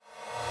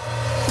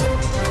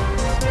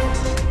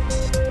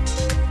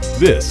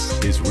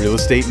This is Real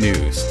Estate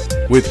News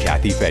with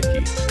Kathy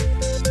Fettke.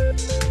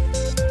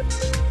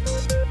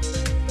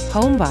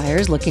 Home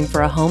buyers looking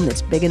for a home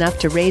that's big enough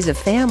to raise a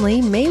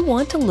family may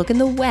want to look in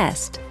the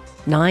West.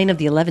 9 of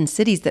the 11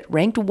 cities that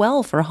ranked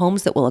well for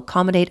homes that will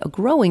accommodate a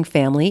growing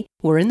family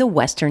were in the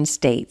western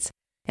states.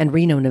 And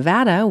Reno,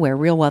 Nevada, where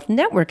Real Wealth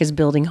Network is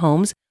building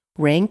homes,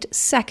 ranked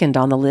second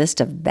on the list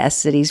of best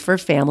cities for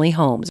family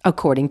homes,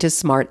 according to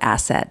Smart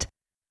Asset.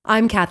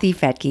 I'm Kathy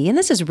Fettke, and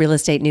this is Real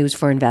Estate News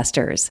for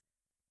Investors.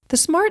 The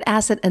Smart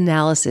Asset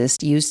analysis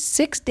used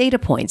 6 data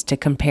points to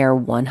compare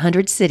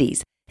 100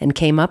 cities and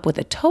came up with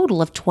a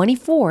total of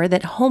 24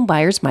 that home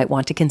buyers might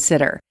want to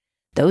consider.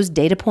 Those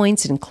data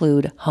points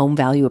include home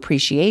value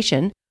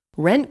appreciation,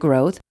 rent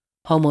growth,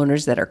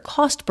 homeowners that are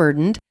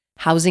cost-burdened,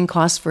 housing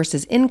costs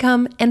versus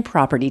income, and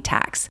property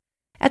tax.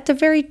 At the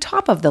very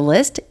top of the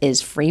list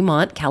is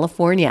Fremont,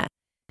 California.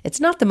 It's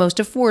not the most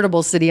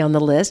affordable city on the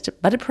list,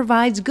 but it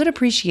provides good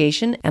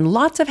appreciation and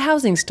lots of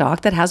housing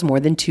stock that has more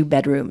than 2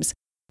 bedrooms.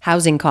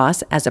 Housing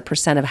costs as a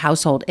percent of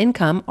household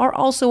income are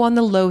also on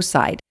the low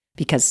side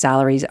because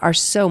salaries are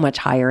so much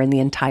higher in the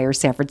entire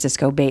San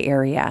Francisco Bay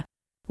Area.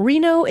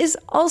 Reno is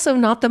also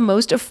not the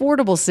most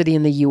affordable city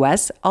in the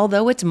U.S.,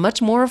 although it's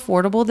much more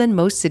affordable than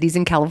most cities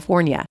in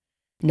California.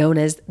 Known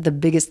as the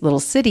biggest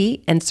little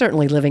city, and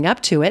certainly living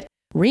up to it,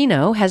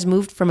 Reno has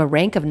moved from a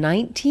rank of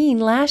 19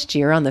 last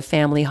year on the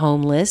family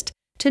home list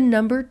to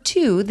number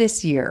 2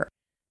 this year.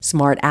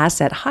 Smart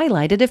Asset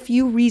highlighted a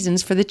few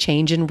reasons for the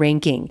change in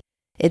ranking.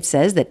 It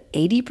says that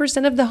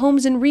 80% of the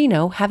homes in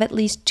Reno have at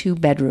least 2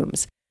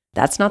 bedrooms.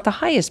 That's not the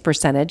highest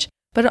percentage,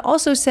 but it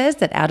also says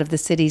that out of the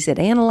cities it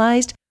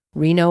analyzed,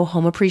 Reno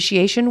home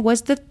appreciation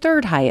was the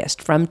 3rd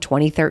highest from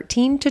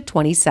 2013 to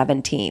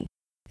 2017.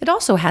 It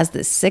also has the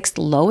 6th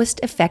lowest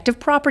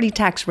effective property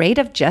tax rate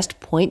of just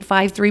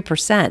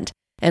 0.53%,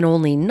 and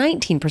only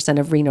 19%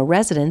 of Reno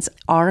residents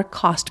are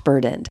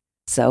cost-burdened.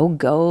 So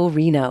go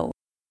Reno.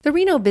 The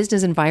Reno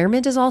business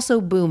environment is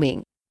also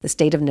booming. The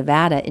state of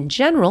Nevada in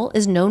general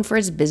is known for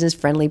its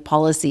business-friendly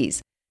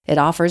policies. It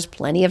offers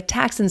plenty of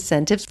tax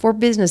incentives for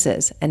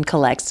businesses and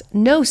collects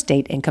no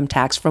state income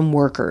tax from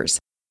workers.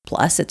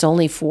 Plus, it's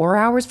only 4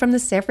 hours from the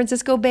San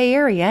Francisco Bay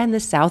Area and the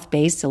South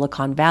Bay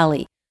Silicon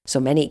Valley, so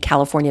many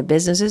California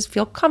businesses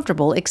feel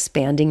comfortable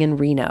expanding in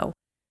Reno.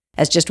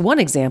 As just one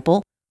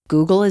example,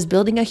 Google is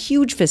building a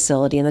huge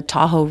facility in the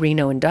Tahoe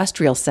Reno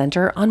Industrial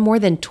Center on more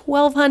than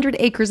 1,200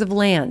 acres of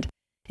land.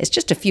 It's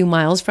just a few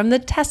miles from the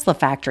Tesla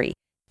factory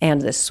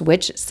and the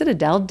Switch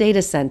Citadel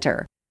data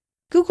center.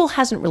 Google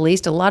hasn't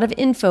released a lot of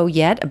info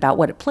yet about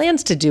what it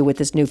plans to do with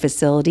this new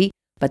facility,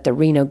 but the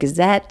Reno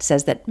Gazette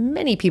says that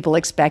many people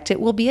expect it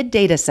will be a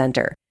data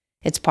center.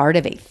 It's part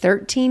of a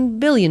 $13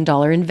 billion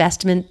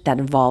investment that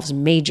involves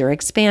major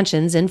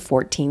expansions in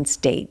 14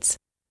 states.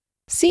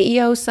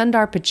 CEO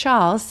Sundar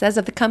Pichal says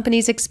of the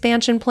company's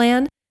expansion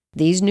plan,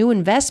 these new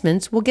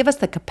investments will give us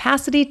the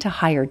capacity to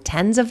hire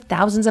tens of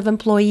thousands of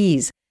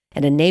employees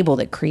and enable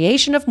the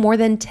creation of more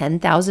than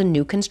 10,000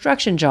 new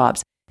construction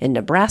jobs in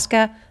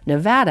Nebraska,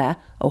 Nevada,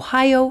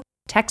 Ohio,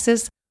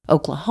 Texas,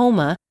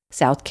 Oklahoma,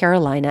 South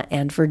Carolina,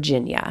 and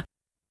Virginia.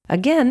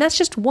 Again, that's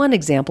just one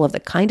example of the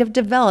kind of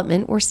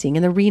development we're seeing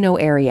in the Reno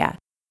area.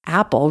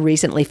 Apple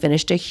recently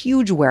finished a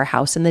huge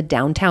warehouse in the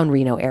downtown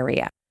Reno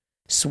area.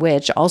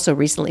 Switch also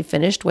recently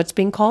finished what's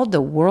being called the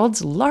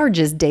world's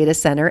largest data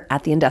center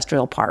at the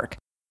industrial park.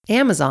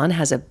 Amazon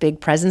has a big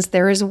presence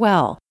there as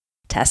well.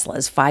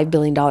 Tesla's $5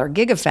 billion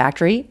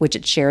Gigafactory, which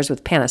it shares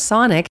with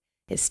Panasonic,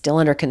 is still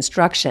under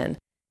construction.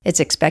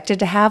 It's expected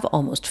to have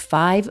almost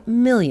 5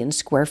 million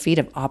square feet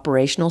of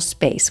operational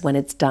space when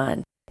it's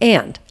done,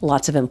 and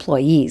lots of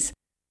employees.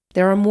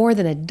 There are more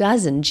than a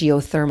dozen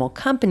geothermal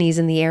companies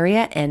in the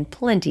area and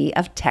plenty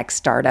of tech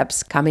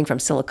startups coming from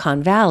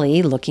Silicon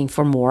Valley looking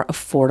for more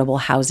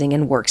affordable housing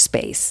and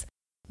workspace.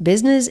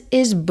 Business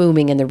is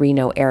booming in the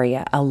Reno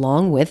area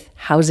along with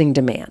housing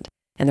demand,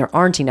 and there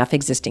aren't enough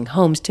existing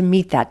homes to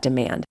meet that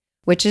demand,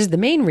 which is the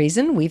main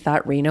reason we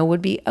thought Reno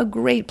would be a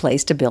great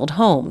place to build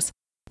homes.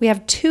 We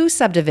have 2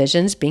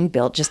 subdivisions being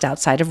built just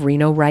outside of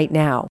Reno right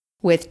now,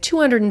 with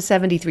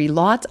 273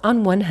 lots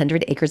on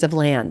 100 acres of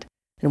land.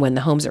 And when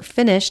the homes are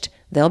finished,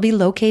 they'll be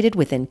located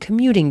within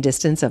commuting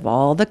distance of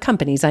all the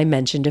companies I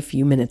mentioned a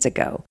few minutes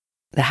ago.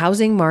 The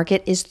housing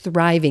market is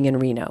thriving in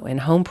Reno, and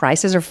home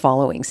prices are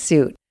following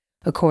suit.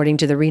 According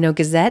to the Reno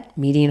Gazette,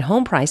 median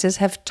home prices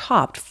have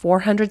topped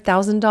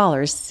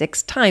 $400,000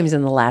 6 times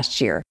in the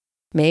last year.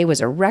 May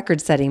was a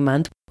record-setting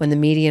month when the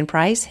median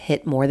price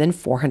hit more than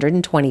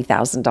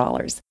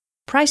 $420,000.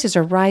 Prices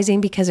are rising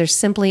because there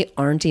simply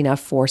aren't enough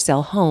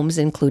for-sale homes,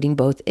 including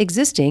both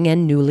existing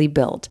and newly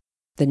built.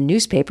 The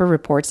newspaper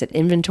reports that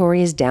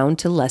inventory is down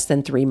to less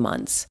than 3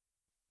 months.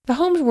 The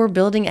homes we're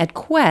building at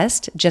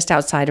Quest, just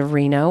outside of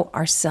Reno,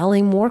 are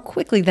selling more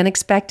quickly than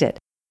expected.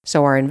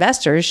 So our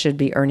investors should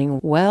be earning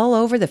well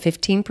over the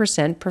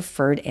 15%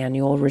 preferred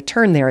annual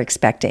return they're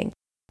expecting.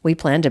 We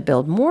plan to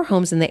build more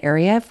homes in the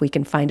area if we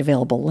can find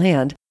available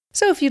land.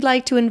 So if you'd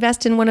like to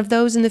invest in one of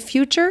those in the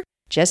future,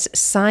 just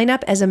sign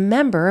up as a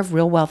member of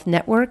Real Wealth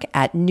Network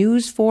at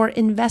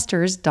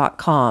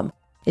newsforinvestors.com.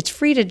 It's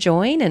free to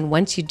join, and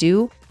once you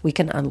do, we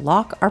can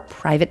unlock our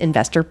private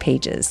investor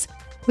pages.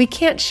 We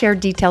can't share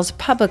details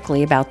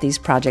publicly about these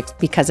projects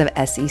because of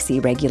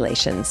SEC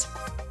regulations.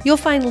 You'll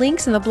find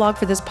links in the blog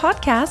for this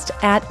podcast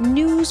at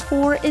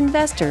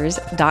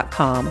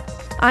newsforinvestors.com.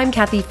 I'm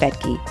Kathy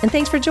Fettke, and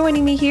thanks for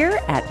joining me here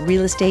at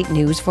Real Estate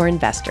News for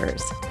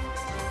Investors.